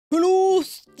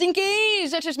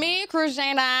Stinkies, that's just me,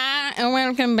 Kruzadar, and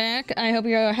welcome back. I hope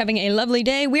you're having a lovely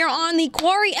day. We are on the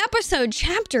Quarry episode,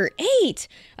 chapter 8.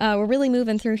 We're really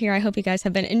moving through here. I hope you guys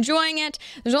have been enjoying it.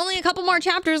 There's only a couple more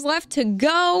chapters left to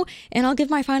go, and I'll give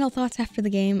my final thoughts after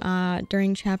the game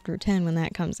during chapter 10 when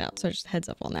that comes out, so just heads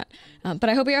up on that. But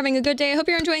I hope you're having a good day. I hope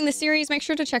you're enjoying the series. Make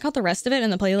sure to check out the rest of it in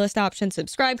the playlist option.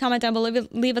 Subscribe, comment down below,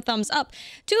 leave a thumbs up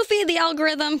to feed the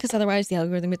algorithm, because otherwise the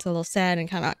algorithm gets a little sad and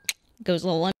kind of goes a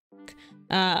little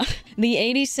the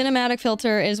 80s cinematic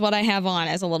filter is what I have on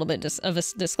as a little bit of a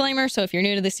disclaimer. So if you're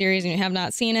new to the series and you have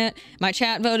not seen it, my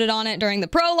chat voted on it during the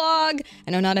prologue.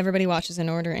 I know not everybody watches in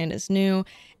order and is new,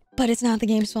 but it's not the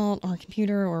game's fault or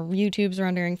computer or YouTube's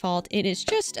rendering fault. It is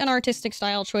just an artistic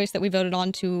style choice that we voted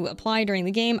on to apply during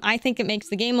the game. I think it makes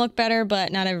the game look better,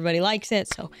 but not everybody likes it.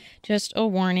 So just a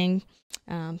warning.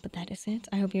 But that is it.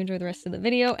 I hope you enjoy the rest of the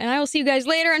video, and I will see you guys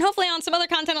later and hopefully on some other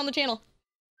content on the channel.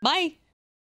 Bye.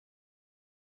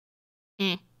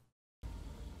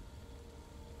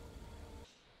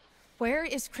 Where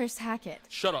is Chris Hackett?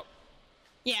 Shut up.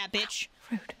 Yeah, bitch.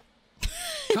 Rude.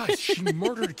 Guys, she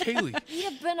murdered Kaylee. We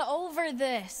have been over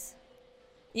this.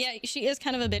 Yeah, she is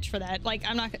kind of a bitch for that. Like,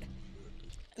 I'm not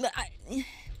gonna...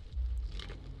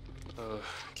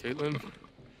 Caitlin,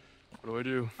 what do I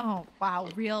do? Oh, wow.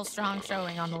 Real strong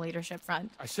showing on the leadership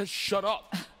front. I said shut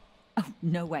up. Oh,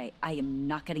 no way. I am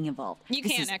not getting involved. You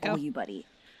this can't, is Echo. all you, buddy.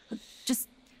 Just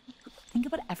think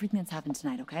about everything that's happened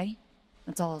tonight, okay?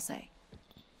 That's all I'll say.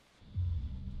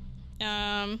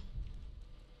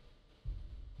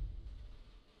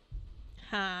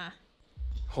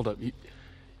 Hold up.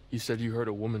 You said you heard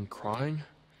a woman crying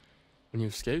when you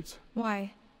escaped?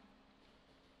 Why?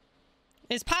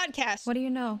 His podcast. What do you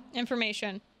know?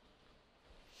 Information.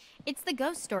 It's the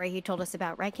ghost story he told us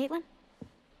about, right, Caitlin?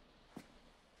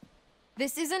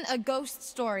 This isn't a ghost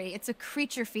story. It's a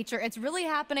creature feature. It's really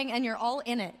happening and you're all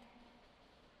in it.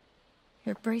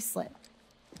 Your bracelet.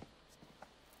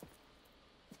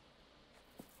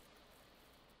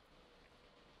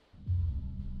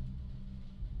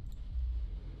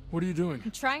 What are you doing?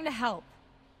 I'm trying to help.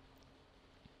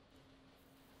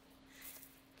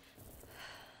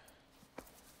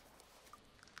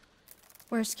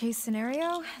 Worst case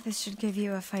scenario, this should give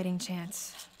you a fighting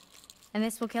chance. And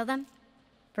this will kill them?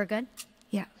 For good?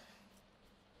 Yeah.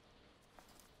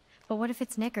 But what if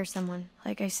it's Nick or someone?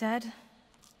 Like I said,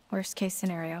 worst case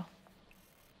scenario.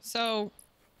 So...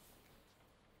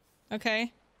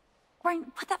 Okay.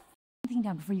 Ryan, put that thing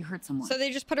down before you hurt someone. So they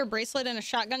just put her bracelet in a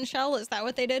shotgun shell? Is that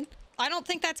what they did? I don't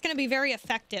think that's going to be very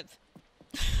effective.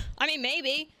 I mean,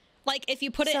 maybe. Like, if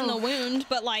you put it in the wound,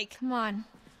 but like... Come on.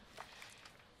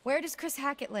 Where does Chris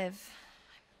Hackett live?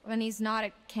 When he's not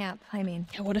at camp, I mean.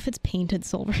 Yeah, what if it's painted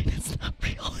silver and it's not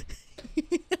real?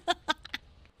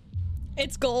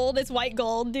 It's gold. It's white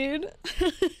gold, dude.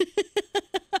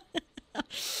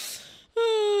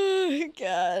 Oh,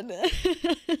 God.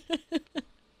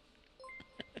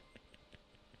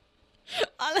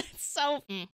 Oh, that's so...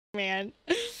 man.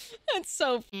 That's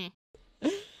so...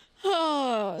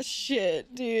 Oh,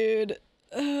 shit, dude.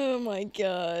 Oh, my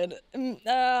God.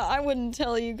 I wouldn't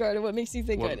tell you, Carter. What makes you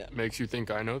think I know? What makes you think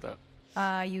I know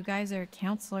that? You guys are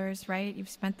counselors, right? You've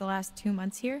spent the last 2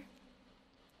 months here?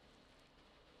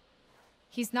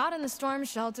 He's not in the storm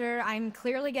shelter. I'm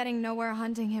clearly getting nowhere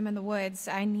hunting him in the woods.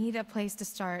 I need a place to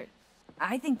start.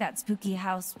 I think that spooky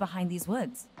house behind these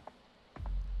woods.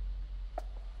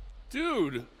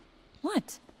 Dude!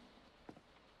 What?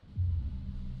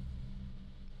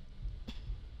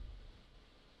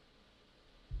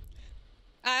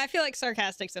 I feel like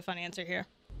sarcastic's a fun answer here.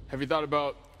 Have you thought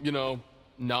about, you know,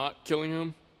 not killing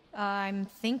him? I'm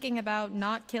thinking about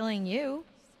not killing you.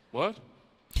 What?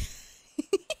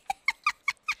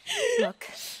 Look,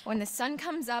 when the sun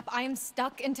comes up, I am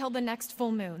stuck until the next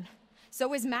full moon.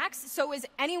 So is Max, so is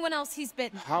anyone else he's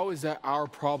bitten. How is that our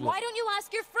problem? Why don't you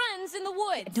ask your friends in the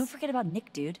woods? Don't forget about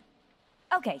Nick, dude.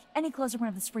 Okay, any closer, we're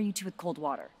gonna have to spray you two with cold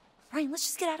water. Ryan, let's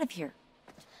just get out of here.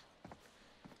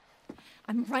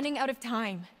 I'm running out of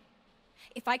time.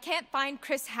 If I can't find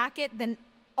Chris Hackett, then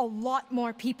a lot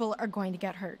more people are going to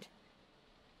get hurt.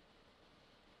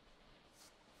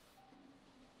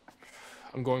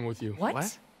 I'm going with you.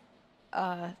 What?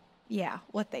 Yeah,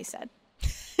 what they said.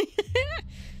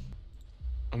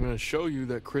 I'm gonna show you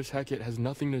that Chris Hackett has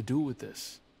nothing to do with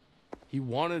this. He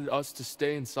wanted us to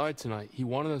stay inside tonight. He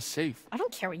wanted us safe. I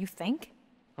don't care what you think.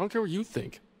 I don't care what you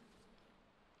think.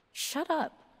 Shut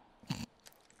up.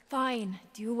 Fine,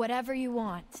 do whatever you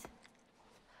want.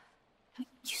 You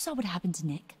saw what happened to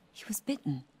Nick. He was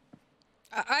bitten.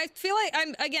 I feel like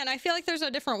I feel like there's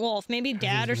a different wolf. Maybe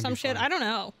Dad or some shit. I don't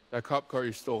know. That cop car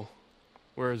you stole.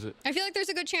 Where is it? I feel like there's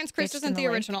a good chance Chris Ditched isn't in the the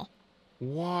lake. original.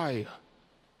 Why?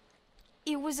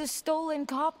 It was a stolen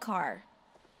cop car.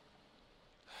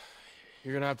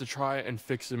 You're gonna have to try and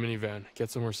fix the minivan. Get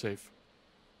somewhere safe.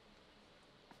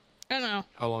 I don't know.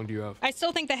 How long do you have? I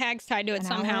still think the hag's tied to it An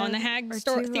somehow, hour and the hag or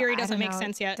theory two? I doesn't don't make know.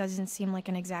 sense yet. Doesn't seem like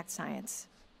an exact science.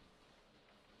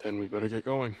 Then we better get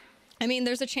going. I mean,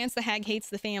 there's a chance the hag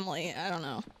hates the family. I don't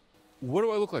know. What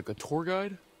do I look like? A tour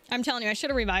guide? I'm telling you, I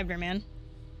should have revived her, man.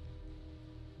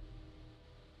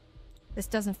 This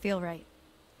doesn't feel right.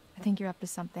 I think you're up to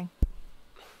something.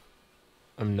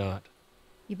 I'm not.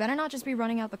 You better not just be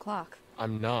running out the clock.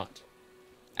 I'm not.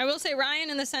 I will say Ryan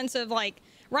in the sense of, like,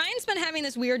 Ryan's been having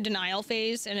this weird denial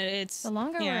phase, and it's... The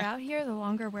longer we're yeah. out here, the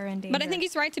longer we're in danger. But I think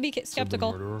he's right to be Said the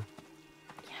skeptical. murderer.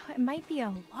 You know, it might be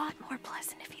a lot more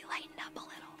pleasant if you lighten up a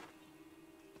little.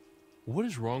 What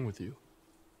is wrong with you?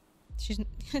 She's...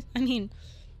 I mean...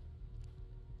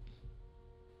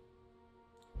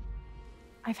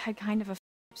 I've had kind of a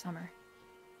summer.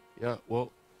 Yeah,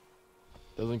 well,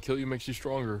 doesn't kill you makes you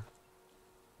stronger.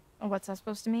 What's that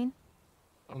supposed to mean?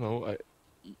 I don't know.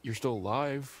 You're still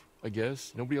alive, I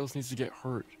guess. Nobody else needs to get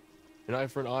hurt. An eye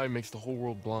for an eye makes the whole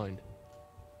world blind.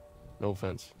 No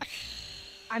offense.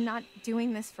 I'm not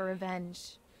doing this for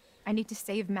revenge. I need to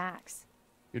save Max.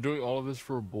 You're doing all of this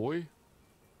for a boy?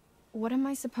 What am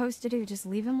I supposed to do? Just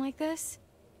leave him like this?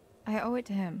 I owe it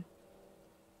to him.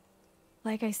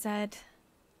 Like I said,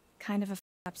 kind of a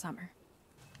up summer.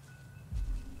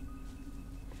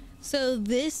 So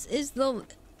this is the...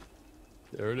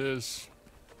 There it is.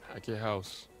 Hackett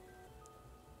House.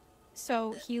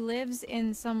 So he lives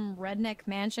in some redneck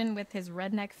mansion with his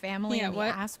redneck family Yeah, in the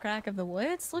what? ass crack of the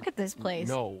woods? Look at this place.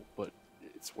 No, but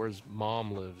it's where his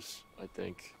mom lives, I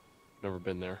think. Never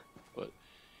been there, but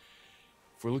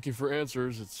if we're looking for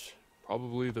answers, it's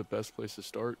probably the best place to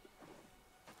start.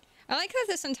 I like that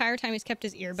this entire time he's kept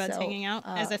his earbuds hanging out,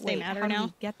 as if they matter how now.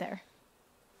 Did we get there?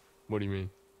 What do you mean?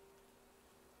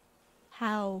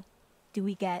 How do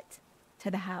we get to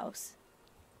the house?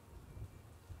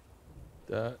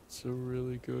 That's a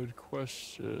really good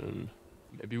question.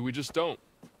 Maybe we just don't.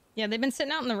 Yeah, they've been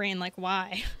sitting out in the rain, like,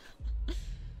 why?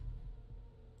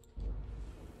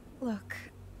 Look,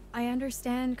 I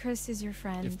understand Chris is your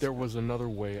friend. If there was another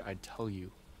way, I'd tell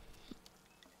you.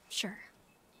 Sure.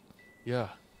 Yeah.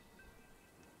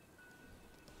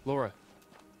 Laura,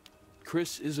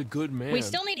 Chris is a good man. We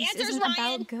still need This answers, isn't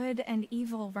Ryan! about good and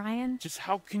evil, Ryan. Just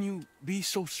how can you be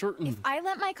so certain? If I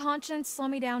let my conscience slow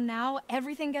me down now,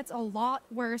 everything gets a lot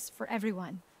worse for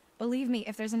everyone. Believe me,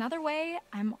 if there's another way,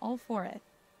 I'm all for it.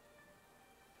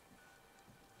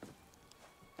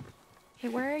 Hey,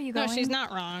 where are you No, going? she's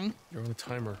not wrong. You're on a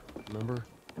timer, remember?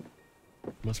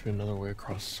 Must be another way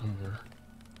across somewhere.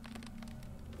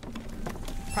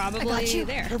 Probably I got you.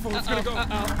 there. Careful, it's gonna go.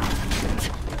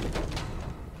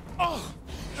 Oh!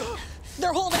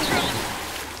 They're holding her.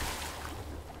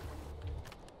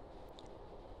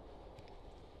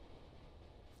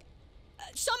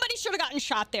 Somebody should have gotten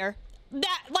shot there.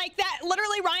 That,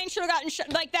 literally Ryan should have gotten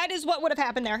shot. Like, that is what would have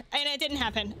happened there. And it didn't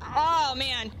happen. Oh,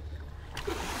 man.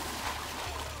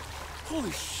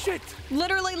 Holy shit!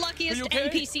 Literally luckiest Are you okay?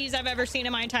 NPCs I've ever seen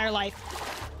in my entire life.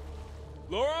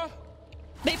 Laura?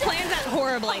 They planned that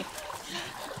horribly.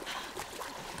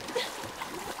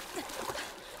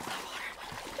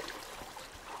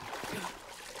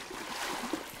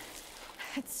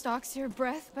 It stalks your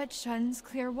breath but shuns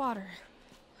clear water.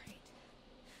 Right.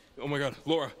 Oh my god,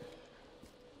 Laura.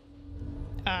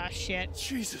 Ah, shit.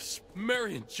 Jesus,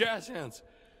 Marion, jazz hands.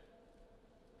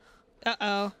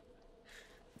 Uh-oh.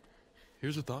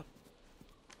 Here's a thought.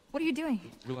 What are you doing?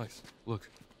 Relax. Look.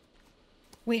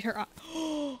 Wait, her...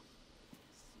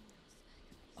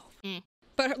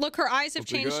 But look, her eyes have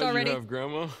Hope you changed guys, already. You have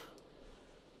Grandma?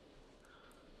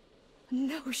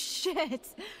 No shit.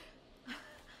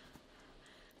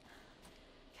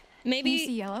 Maybe... Can you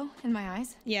see yellow in my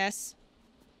eyes? Yes.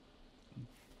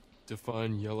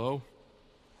 Define yellow.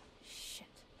 Shit.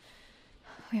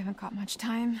 We haven't got much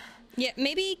time. Yeah,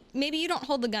 maybe you don't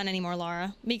hold the gun anymore,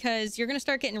 Laura, because you're gonna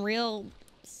start getting real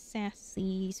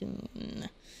sassy soon.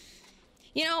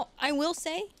 You know, I will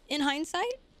say, in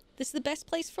hindsight, this is the best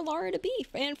place for Laura to be,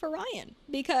 and for Ryan,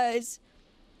 because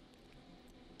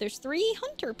there's 3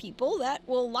 hunter people that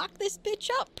will lock this bitch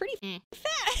up pretty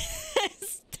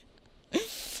fast.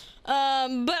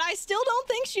 But I still don't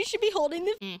think she should be holding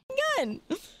the gun.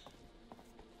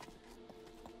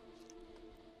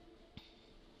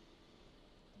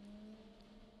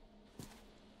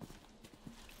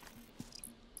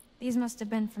 These must have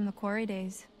been from the Quarry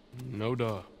days. No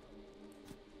duh.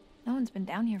 No one's been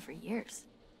down here for years.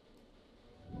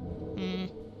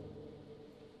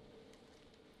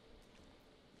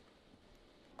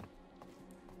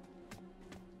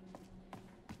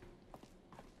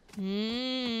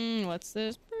 What's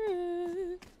this?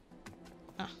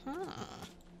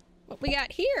 What we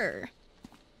got here?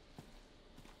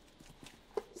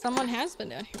 Someone has been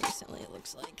down here recently, it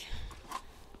looks like.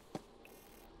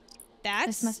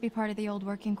 This must be part of the old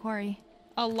working quarry.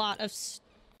 A lot of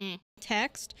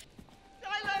text.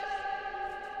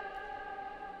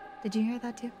 Did you hear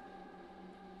that too?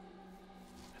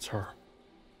 It's her.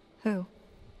 Who?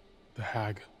 The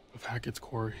hag of Hackett's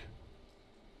Quarry.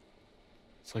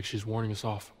 It's like she's warning us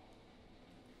off.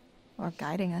 Or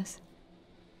guiding us.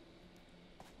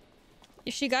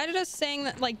 She guided us saying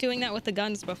that, like, doing that with the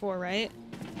guns before, right?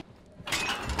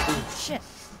 Shit.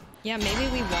 Yeah, maybe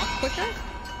we walk quicker?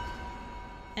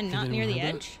 And Did not near anyone the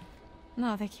hear that? edge?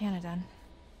 No, they can't have done.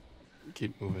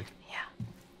 Keep moving. Yeah.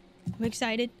 I'm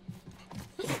excited.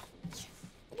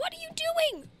 What are you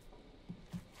doing?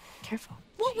 Careful.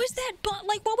 What was that?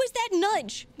 Like, what was that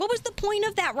nudge? What was the point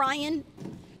of that, Ryan?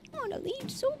 I want to leave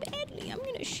so badly. I'm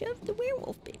gonna shove the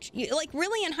werewolf bitch. Like,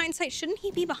 really, in hindsight, shouldn't he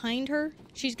be behind her?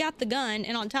 She's got the gun,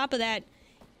 and on top of that,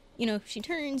 you know, if she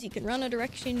turns, you can run a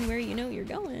direction where you know you're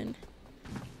going.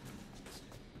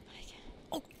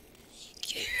 Oh,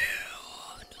 yeah,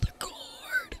 another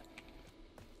card.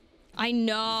 I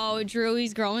know, Drew,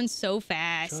 he's growing so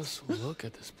fast. Just look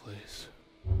at this place.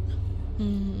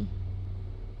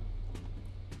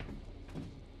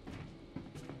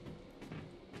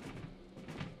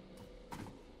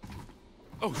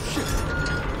 Oh, shit!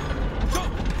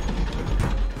 Jump!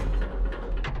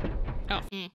 Oh.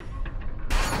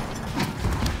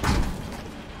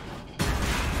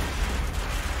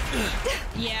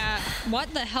 Yeah,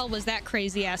 what the hell was that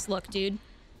crazy ass look, dude?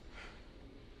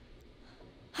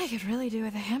 I could really do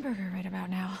with a hamburger right about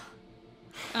now.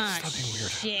 Ah, Stop being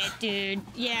weird. shit, dude.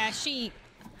 Yeah,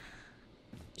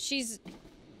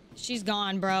 she's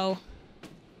gone, bro.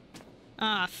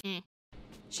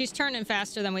 She's turning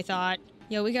faster than we thought.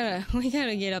 Yo, we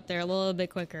gotta get up there a little bit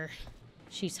quicker.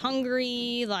 She's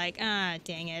hungry, like,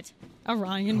 dang it. A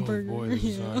Ryan burger. Boy, this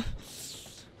is, yeah.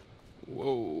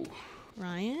 Whoa.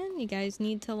 Ryan, you guys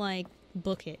need to, like,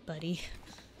 book it, buddy.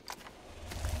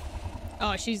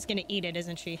 Oh, she's gonna eat it,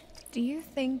 isn't she? Do you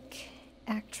think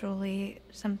actually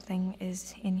something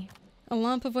is in you? A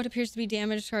lump of what appears to be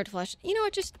damaged hard flesh. You know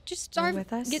what? Just starve.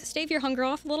 with us? Stave your hunger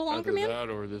off a little longer, Either man. that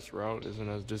or this route isn't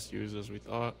as disused as we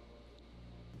thought.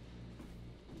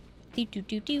 Do do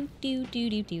do do do do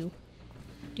do do.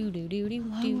 Do do do do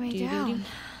Long do way do down.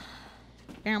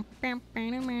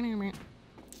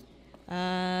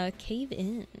 do. Cave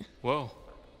in. Well,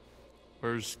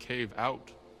 where's cave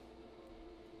out?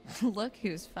 Look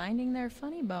who's finding their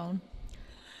funny bone.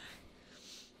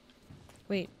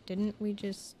 Wait, didn't we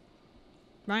just...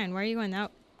 Ryan, where are you going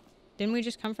out? Didn't we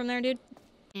just come from there, dude?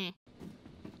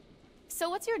 So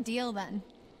what's your deal then?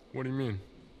 What do you mean?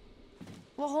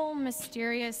 The whole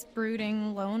mysterious,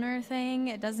 brooding loner thing,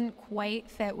 it doesn't quite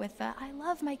fit with the I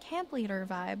love my camp leader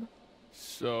vibe.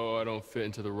 So I don't fit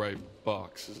into the right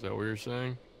box, is that what you're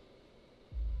saying?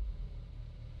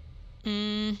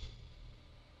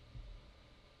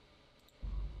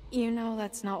 You know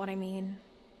that's not what I mean.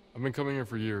 I've been coming here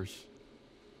for years.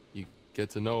 You get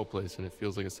to know a place and it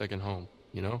feels like a second home,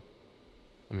 you know?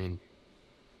 I mean,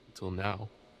 until now.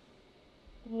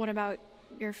 What about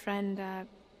your friend,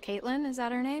 Caitlin? Is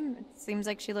that her name? It seems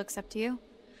like she looks up to you.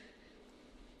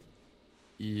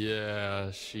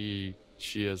 Yeah, she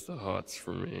has the hots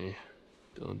for me.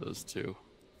 Dylan does too.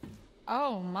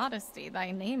 Oh, modesty.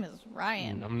 Thy name is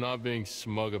Ryan. I'm not being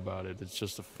smug about it, it's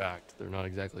just a fact. They're not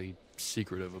exactly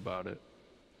secretive about it.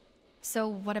 So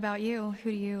what about you? Who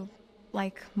do you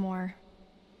like more?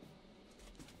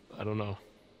 I don't know.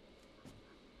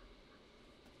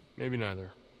 Maybe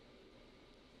neither.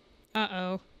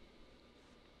 Uh-oh.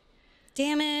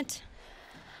 Damn it.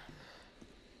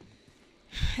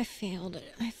 I failed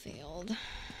it. I failed.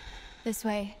 This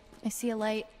way. I see a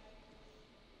light.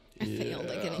 I failed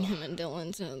at getting him and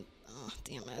Dylan to... Oh,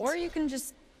 damn it. Or you can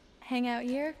just hang out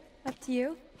here. Up to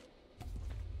you.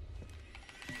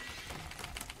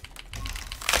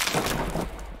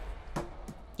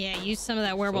 Yeah, use some of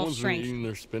that werewolf Someone's strength. eating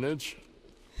their spinach?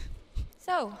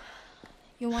 So,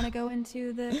 you want to go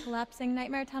into the collapsing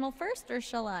nightmare tunnel first, or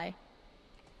shall I?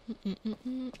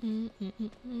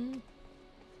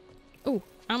 Oh,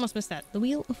 I almost missed that. The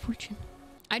Wheel of Fortune.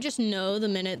 I just know the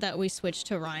minute that we switch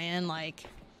to Ryan, like,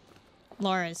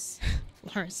 Laura's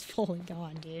fully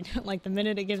gone, dude. Like, the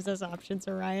minute it gives us options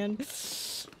for Ryan,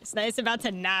 it's about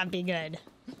to not be good.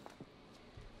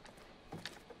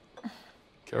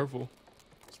 Careful.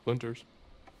 Splinters.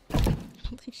 I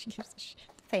don't think she gives a shit.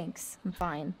 Thanks, I'm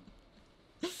fine.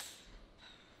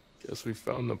 Guess we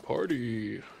found the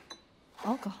party.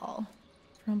 Alcohol.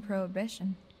 From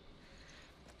Prohibition.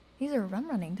 These are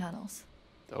rum-running tunnels.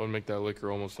 That would make that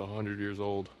liquor almost 100 years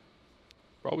old.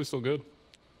 Probably still good.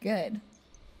 Good.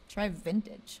 Try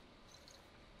vintage.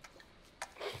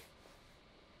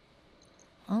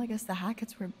 Well, I guess the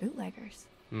Hacketts were bootleggers.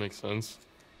 Makes sense.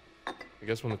 I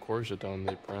guess when the quarry shut down,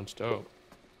 they branched out.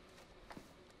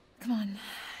 Come on,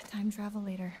 time travel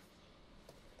later.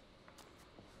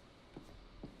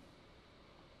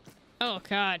 Oh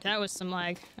god, that was some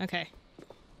lag. Okay.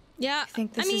 Yeah, I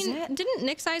think this is it. Didn't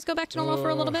Nick's eyes go back to normal for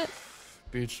a little bit?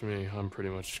 Beats me. I'm pretty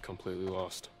much completely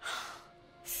lost.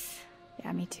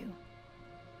 Yeah, me too.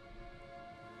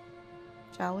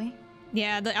 Shall we?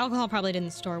 Yeah, the alcohol probably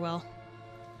didn't store well.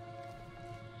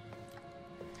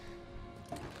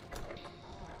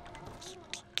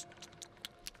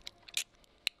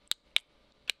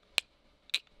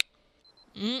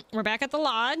 We're back at the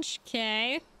lodge.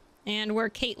 Okay. And we're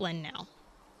Caitlin now.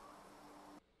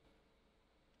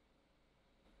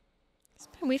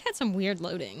 We've had some weird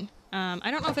loading.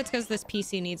 I don't know if it's because this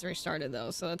PC needs restarted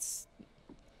though, so that's,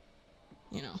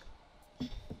 you know.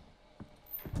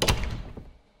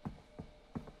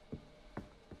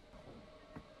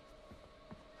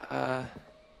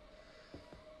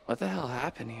 What the hell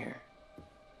happened here?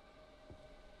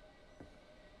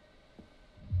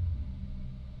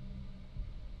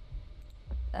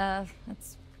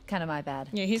 That's kind of my bad.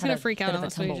 Yeah, he's Had gonna a freak bit out of a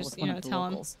unless we tumble just, with you one know, of the tell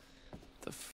him. locals.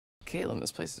 Caitlin,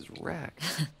 this place is wrecked.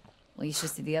 Well, you should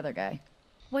see the other guy.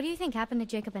 What do you think happened to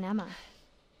Jacob and Emma?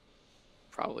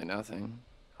 Probably nothing.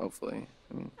 Hopefully.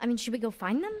 I mean, should we go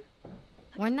find them?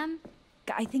 Warn them?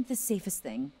 I think the safest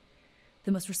thing,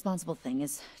 the most responsible thing,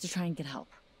 is to try and get help.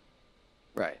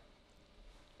 Right.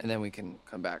 And then we can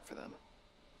come back for them.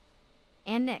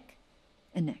 And Nick.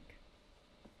 And Nick.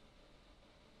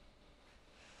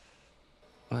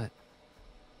 What?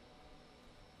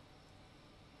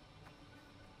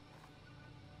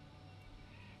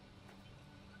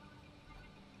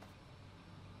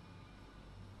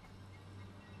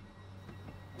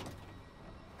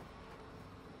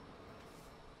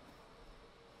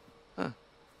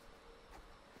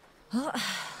 Well,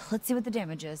 let's see what the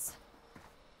damage is.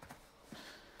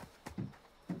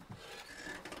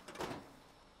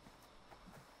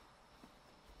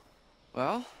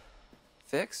 Well,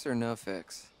 fix or no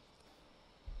fix?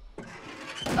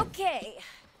 Okay.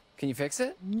 Can you fix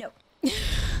it? No,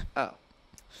 Oh.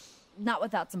 not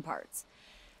without some parts.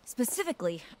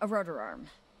 Specifically, a rotor arm.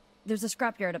 There's a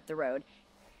scrapyard up the road.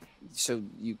 So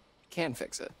you can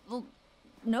fix it? Well,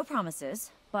 no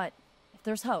promises, but if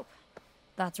there's hope,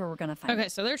 that's where we're gonna find Okay,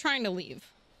 it. so they're trying to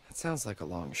leave. That sounds like a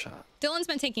long shot. Dylan's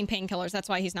been taking painkillers. That's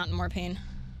why he's not in more pain.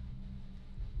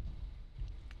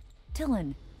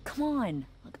 Dylan, come on.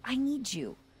 Look, I need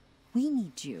you. We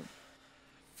need you.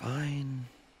 Fine.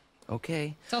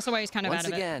 Okay. It's also why he's kind of Once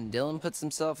out of it. again, Dylan puts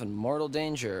himself in mortal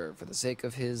danger for the sake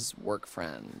of his work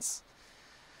friends.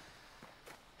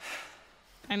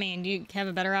 I mean, do you have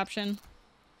a better option?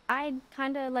 I'd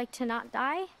kind of like to not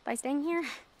die by staying here.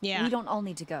 Yeah. We don't all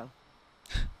need to go.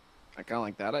 I kind of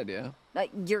like that idea.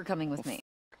 You're coming with me.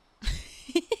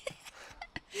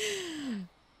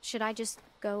 Should I just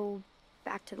go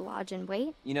back to the lodge and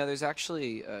wait? You know, there's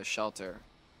actually a shelter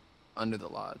under the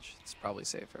lodge. It's probably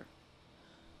safer.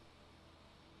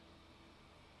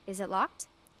 Is it locked?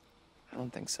 I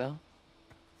don't think so.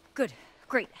 Good.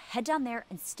 Great. Head down there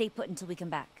and stay put until we come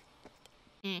back.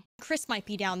 Chris might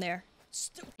be down there.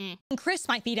 Chris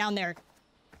might be down there.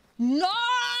 No!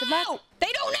 Good luck.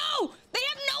 They don't know! They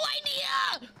have no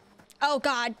idea! Oh,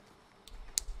 God.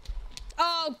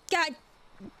 Oh, God.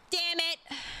 Damn it.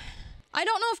 I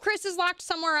don't know if Chris is locked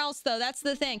somewhere else, though. That's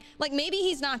the thing. Like, maybe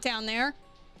he's not down there.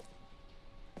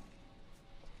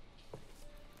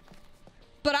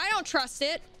 But I don't trust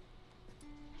it.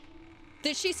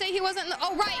 Did she say he wasn't in the...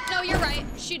 Oh, right. No, you're right.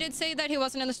 She did say that he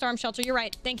wasn't in the storm shelter. You're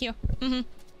right. Thank you.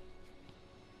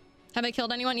 Have I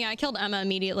killed anyone? Yeah, I killed Emma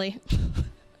immediately.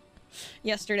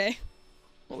 Yesterday.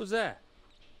 What was that?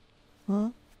 Huh?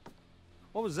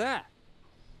 What was that?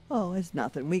 Oh, it's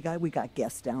nothing. We got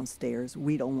guests downstairs.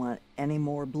 We don't want any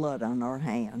more blood on our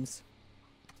hands.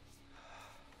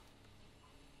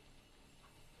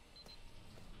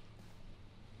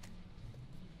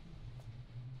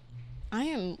 I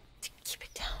am... Keep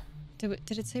it down.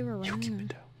 Did it say we're running? Keep it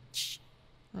down.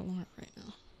 We're alone right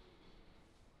now.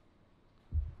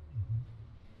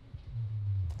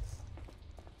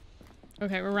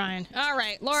 Okay, we're Ryan. All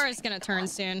right, Laura's gonna turn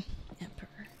soon.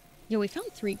 Emperor. Yo, we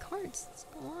found 3 cards. That's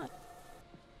a lot.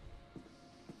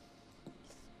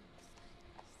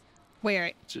 Wait, all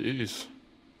right. Jeez.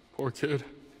 Poor kid.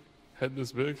 Head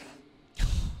this big.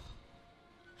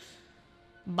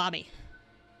 Bobby.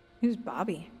 Who's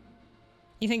Bobby?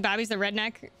 You think Bobby's the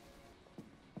redneck?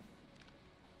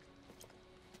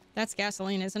 That's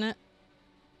gasoline, isn't it?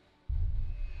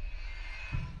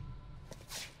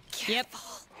 Yep.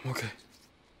 Okay.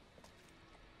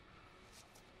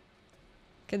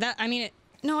 Could that, I mean,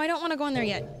 no, I don't want to go in there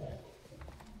yet.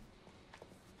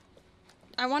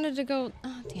 I wanted to go,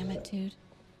 oh, damn it, dude.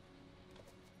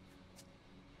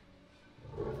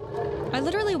 I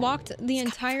literally walked the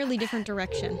entirely different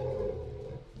direction.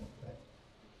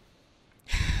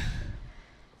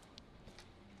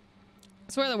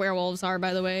 That's where the werewolves are,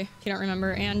 by the way, if you don't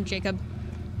remember, and Jacob.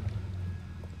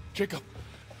 Jacob.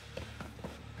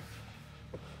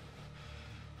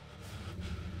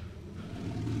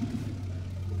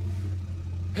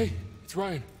 Hey, it's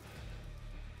Ryan.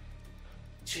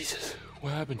 Jesus,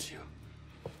 what happened to you?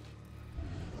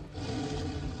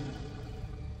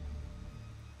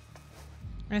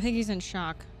 I think he's in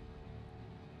shock.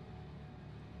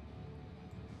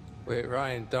 Wait,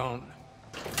 Ryan, don't.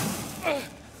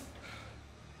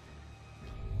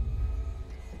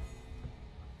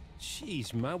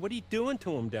 Jeez, Ma, what are you doing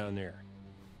to him down there?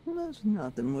 Well, there's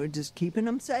nothing. We're just keeping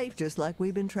them safe, just like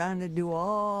we've been trying to do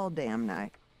all damn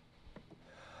night.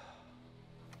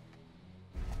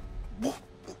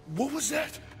 What was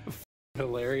that?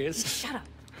 Hilarious. Shut up.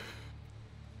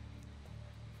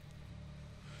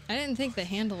 I didn't think the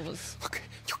handle was... Look,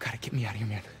 you gotta get me out of here,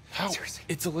 man. How? Seriously.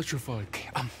 It's electrified. Okay,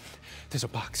 there's a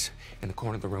box in the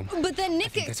corner of the room. But then Nick I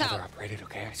think gets that's how out. they're operated,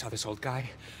 okay? I saw this old guy,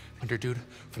 wonder dude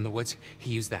from the woods.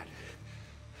 He used that.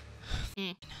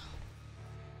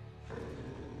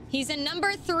 He's in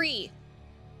number 3.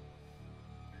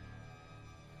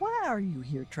 Why are you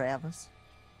here, Travis?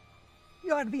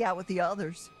 You ought to be out with the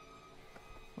others.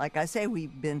 Like I say,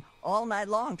 we've been all night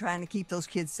long trying to keep those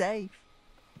kids safe.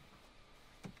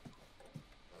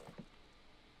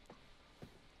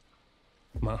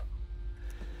 Ma.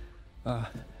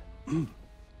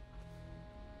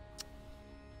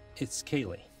 It's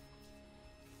Kaylee.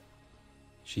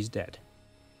 She's dead.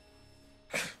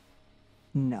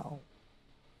 No.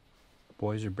 The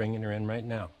boys are bringing her in right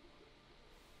now.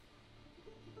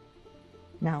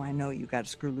 Now I know you got to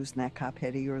screw loose in that cop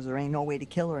head of yours. There ain't no way to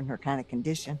kill her in her kind of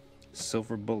condition.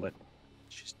 Silver bullet.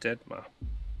 She's dead, Ma.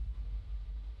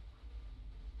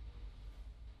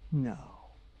 No.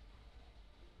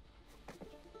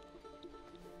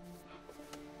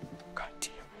 God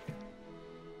damn it.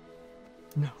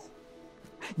 No.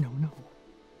 No, no.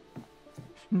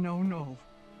 No, no.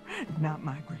 Not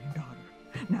my granddaughter.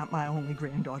 Not my only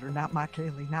granddaughter. Not my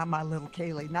Kaylee. Not my little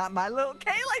Kaylee. Not my little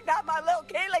Kaylee. Not my little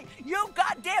Kaylee. You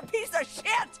goddamn piece of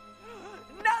shit.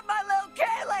 Not my little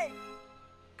Kaylee.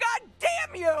 God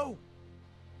damn you.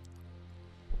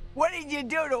 What did you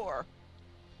do to her?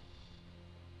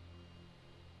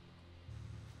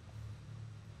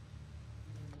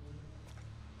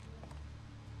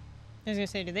 I was gonna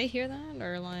say, did they hear that?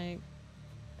 Or like...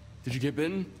 Did you get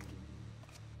bitten?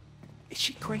 Is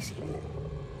she crazy?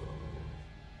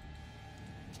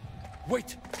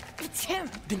 Wait! It's him.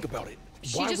 Think about it.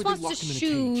 She Why just would they wants to lock him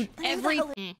in a shoot cage? every Who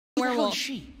the hell werewolf. is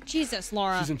she? Jesus,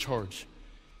 Laura. She's in charge.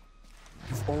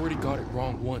 You've already got it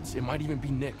wrong once. It might even be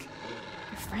Nick.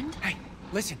 Your friend? Hey,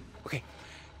 listen. Okay,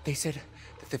 they said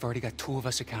that they've already got 2 of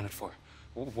us accounted for.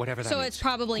 Whatever that So means. it's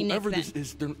probably Nick Whoever then. this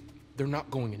is, they're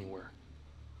not going anywhere.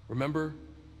 Remember?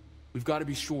 We've got to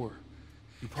be sure.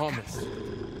 You promised.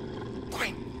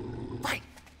 Right.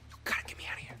 You gotta get me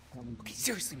out of here. Okay,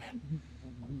 seriously, man.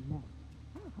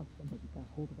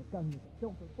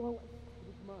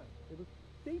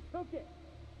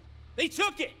 They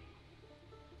took it!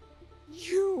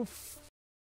 You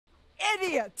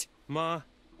idiot! Ma.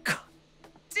 God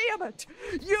damn it!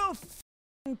 You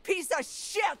piece of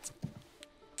shit!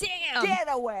 Damn! Get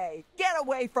away! Get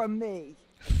away from me!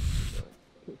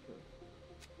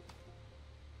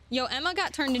 Yo, Emma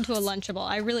got turned into a Lunchable.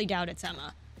 I really doubt it's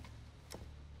Emma.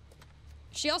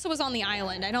 She also was on the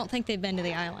island. I don't think they've been to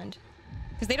the island.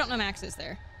 Because they don't know Max is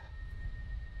there.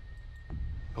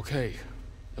 Okay.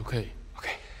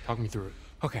 Talk me through it.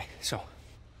 Okay, so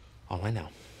all I know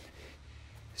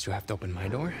is you have to open my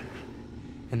door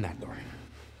and that door.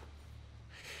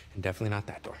 And definitely not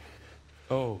that door.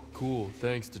 Oh, cool.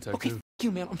 Thanks, Okay, detective. f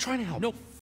you, man. I'm trying to help. No,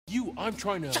 you. I'm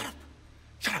trying to...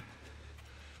 Shut up!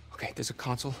 Okay, there's a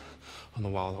console on the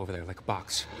wall over there, like a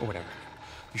box or whatever.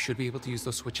 You should be able to use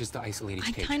those switches to isolate each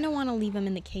I cage. kind of want to leave him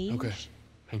in the cage. Okay.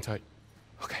 Hang tight.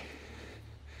 Okay.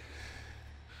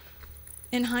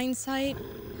 In hindsight,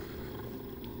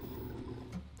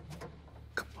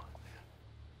 Come on,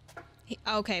 man.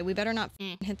 okay, we better not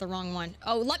hit the wrong one.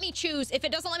 Oh, let me choose. If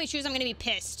it doesn't let me choose, I'm gonna be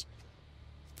pissed.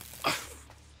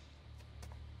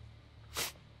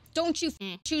 Don't you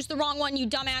choose the wrong one, you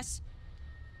dumbass.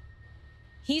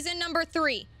 He's in number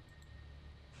 3.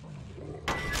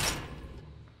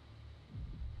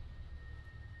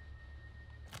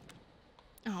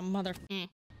 Oh, mother.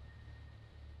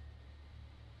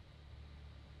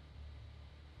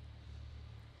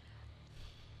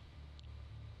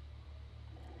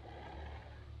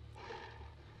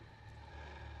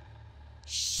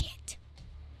 Shit.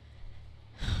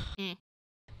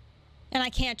 And I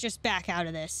can't just back out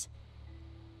of this.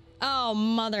 Oh,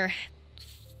 mother.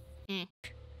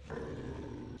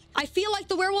 I feel like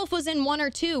the werewolf was in 1 or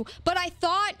 2, but I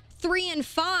thought 3 and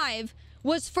 5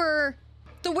 was for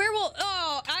the werewolf.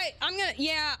 Oh, I'm gonna,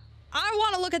 yeah, I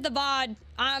want to look at the VOD.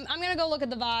 I'm gonna go look at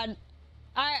the VOD.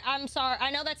 I'm sorry.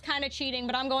 I know that's kind of cheating,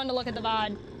 but I'm going to look at the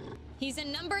VOD. He's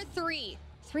in number 3.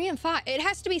 3 and 5. It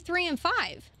has to be 3 and 5.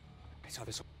 I saw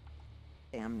this.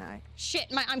 Damn night. Shit,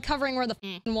 I'm covering where the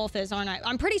wolf is, aren't I?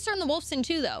 I'm pretty certain the wolf's in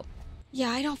 2, though. Yeah,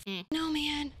 I don't know,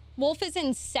 man. Wolf is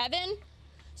in 7?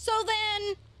 So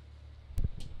then...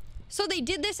 So they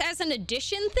did this as an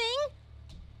addition thing?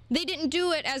 They didn't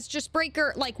do it as just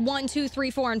breaker, like 1, 2,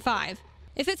 3, 4, and 5.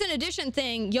 If it's an addition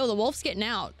thing, yo, the wolf's getting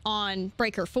out on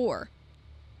breaker 4.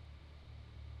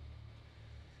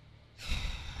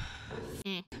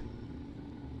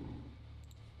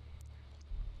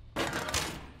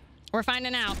 We're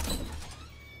finding out.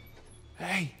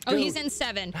 Hey. Oh, dude. he's in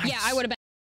 7. Nice. Yeah, I would have been.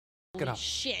 Get Holy up.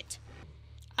 shit.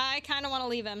 I kind of want to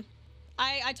leave him.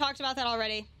 I talked about that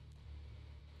already.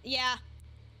 Yeah.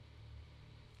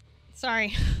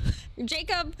 Sorry.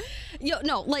 Jacob,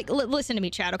 no, like, listen to me,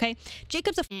 Chad, okay?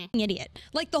 Jacob's a idiot.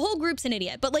 Like, the whole group's an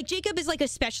idiot, but, like, Jacob is, like,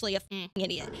 especially a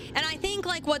idiot. And I think,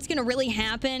 like, what's gonna really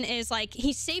happen is, like,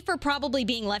 he's safer probably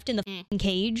being left in the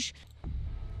cage.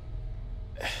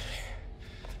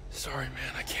 Sorry,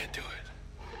 man, I can't do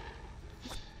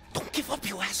it. Don't give up,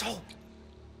 you asshole.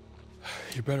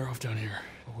 You're better off down here.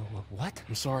 What?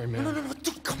 I'm sorry, man. No,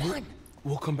 dude, come on.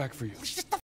 We'll come back for you. Just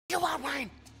the you out, Ryan.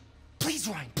 Please,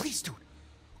 Ryan, please, dude.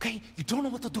 Okay? You don't know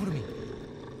what they'll do to me.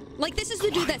 Like, this is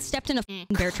the dude that stepped in a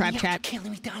bear trap, Chad. You can't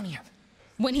leave me down here.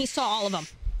 When he saw all of them.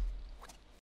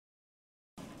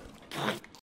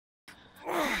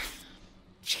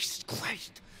 Jesus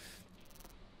Christ.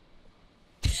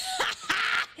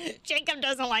 Jacob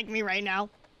doesn't like me right now.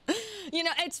 You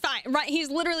know, it's fine. Right, he's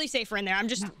literally safer in there.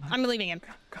 I'm leaving him.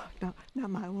 God, not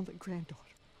my only granddaughter.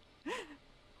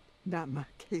 Not my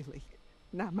Kaylee.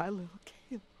 Not my little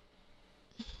Kaylee.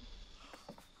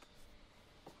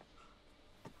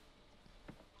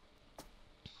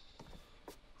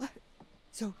 What?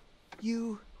 So,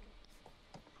 you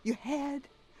had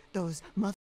those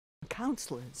mother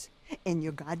counselors in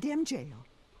your goddamn jail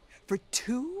for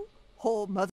 2 whole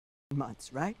mother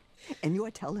months, right? And you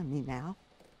are telling me now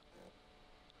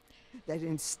that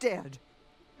instead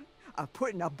of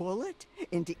putting a bullet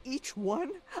into each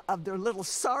one of their little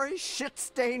sorry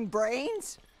shit-stained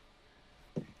brains,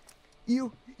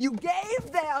 you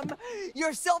gave them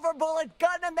your silver bullet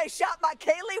gun and they shot my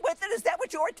Kaylee with it? Is that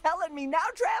what you're telling me now,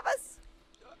 Travis?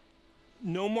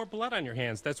 No more blood on your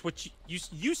hands. That's what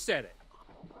you said it.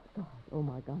 Oh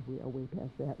my God, we are way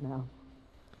past that now.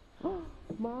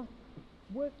 Ma,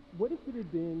 what if it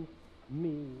had been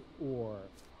me or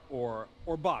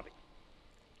Bobby?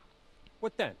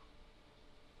 What then?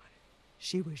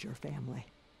 She was your family.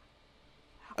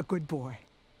 A good boy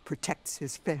protects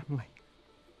his family.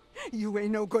 You ain't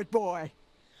no good boy.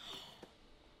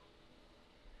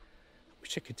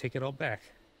 Wish I could take it all back.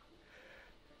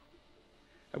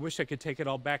 I wish I could take it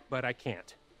all back, but I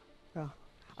can't. Well,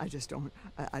 I just don't,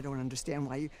 I don't understand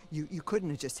why you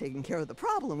couldn't have just taken care of the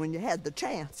problem when you had the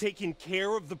chance. Taking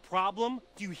care of the problem?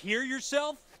 Do you hear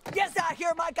yourself? Yes, I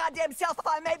hear my goddamn self.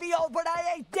 I may be old, but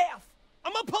I ain't deaf.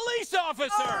 I'm a police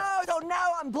officer! Oh, so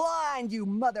now I'm blind, you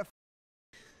mother...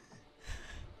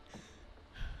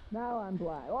 Now I'm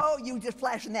blind. Oh, you just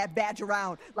flashing that badge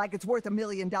around like it's worth $1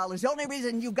 million. The only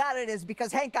reason you got it is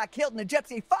because Hank got killed in a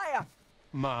gypsy fire.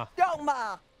 Ma. Don't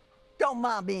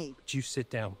ma me. Would you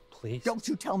sit down, please? Don't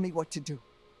you tell me what to do.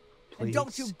 Please. And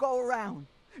don't you go around.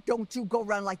 Don't you go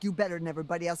around like you better than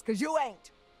everybody else, because you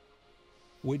ain't.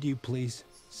 Would you please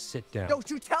sit down? Don't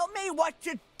you tell me what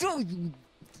to do, you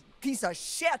piece of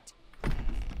shit.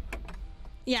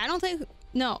 Yeah, I don't think...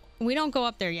 No, we don't go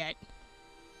up there yet.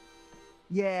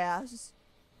 Yes.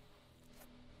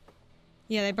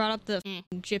 Yeah, they brought up the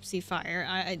gypsy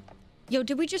fire. Yo,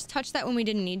 did we just touch that when we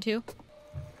didn't need to?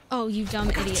 Oh, you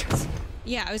dumb idiots.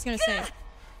 Yeah, I was gonna say.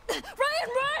 Ryan,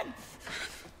 run!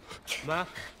 Ma,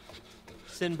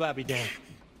 send Bobby down.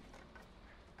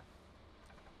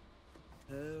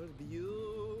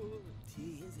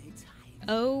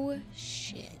 Oh,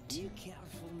 shit. Be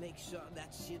careful, make make sure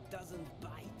that shit doesn't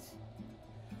bite.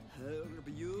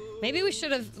 Maybe we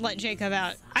should have let Jacob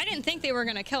out. I didn't think they were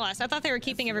going to kill us. I thought they were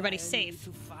keeping everybody safe.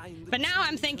 But now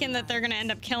I'm thinking that they're going to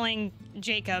end up killing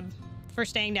Jacob for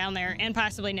staying down there, and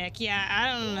possibly Nick. Yeah,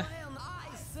 I don't know.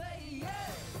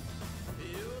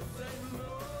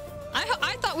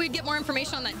 I thought we'd get more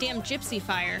information on that damn gypsy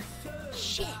fire.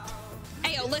 Shit.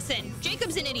 Hey, yo, listen.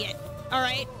 Jacob's an idiot, all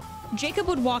right? Jacob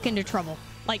would walk into trouble,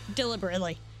 like,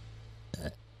 deliberately.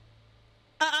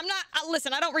 I'm not,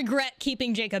 listen, I don't regret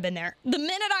keeping Jacob in there. The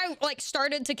minute I, like,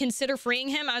 started to consider freeing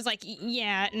him, I was like,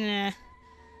 yeah, nah.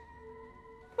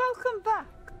 Welcome back.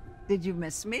 Did you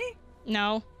miss me?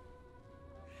 No.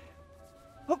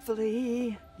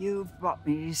 Hopefully, you've brought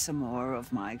me some more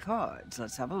of my cards.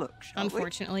 Let's have a look, shall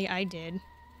Unfortunately, I did.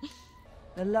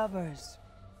 The lovers.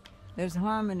 There's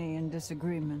harmony and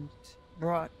disagreement,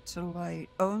 brought to light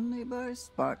only by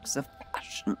sparks of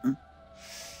passion.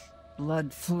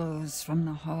 Blood flows from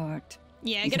the heart.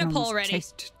 Yeah, You get can a poll almost ready.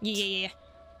 taste it. Yeah.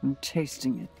 And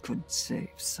tasting it could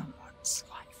save someone's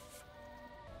life.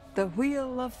 The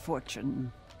Wheel of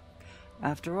Fortune.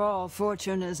 After all,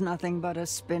 fortune is nothing but a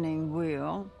spinning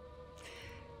wheel.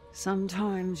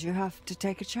 Sometimes you have to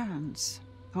take a chance.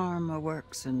 Karma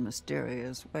works in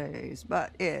mysterious ways,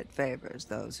 but it favors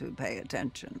those who pay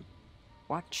attention.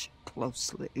 Watch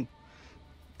closely.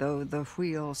 Though the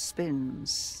wheel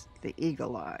spins, the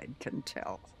eagle-eyed can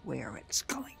tell where it's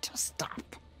going to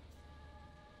stop.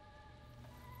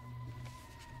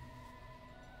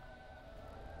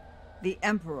 The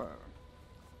Emperor.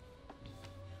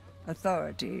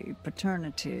 Authority,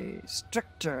 paternity,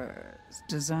 strictures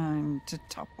designed to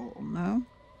topple, no?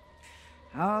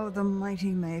 How the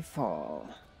mighty may fall,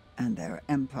 and their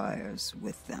empires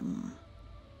with them.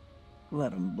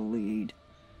 Let them bleed.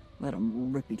 Let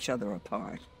them rip each other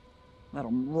apart. Let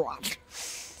them rot.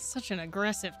 Such an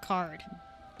aggressive card.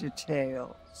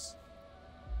 Details.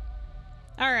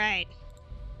 All right.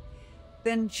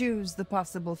 Then choose the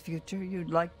possible future you'd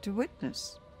like to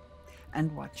witness.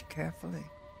 And watch carefully.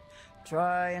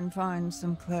 Try and find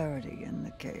some clarity in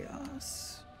the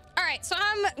chaos. All right, so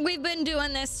we've been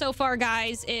doing this so far,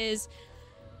 guys, is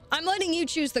I'm letting you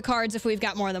choose the cards if we've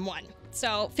got more than one.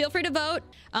 So feel free to vote.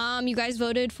 You guys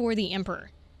voted for the Emperor.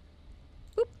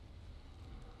 Boop.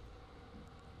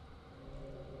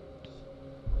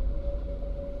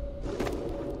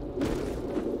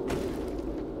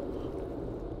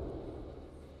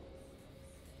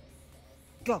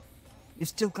 Go. You've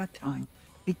still got time.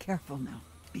 Be careful now.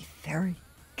 Be very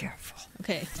careful.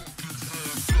 Okay.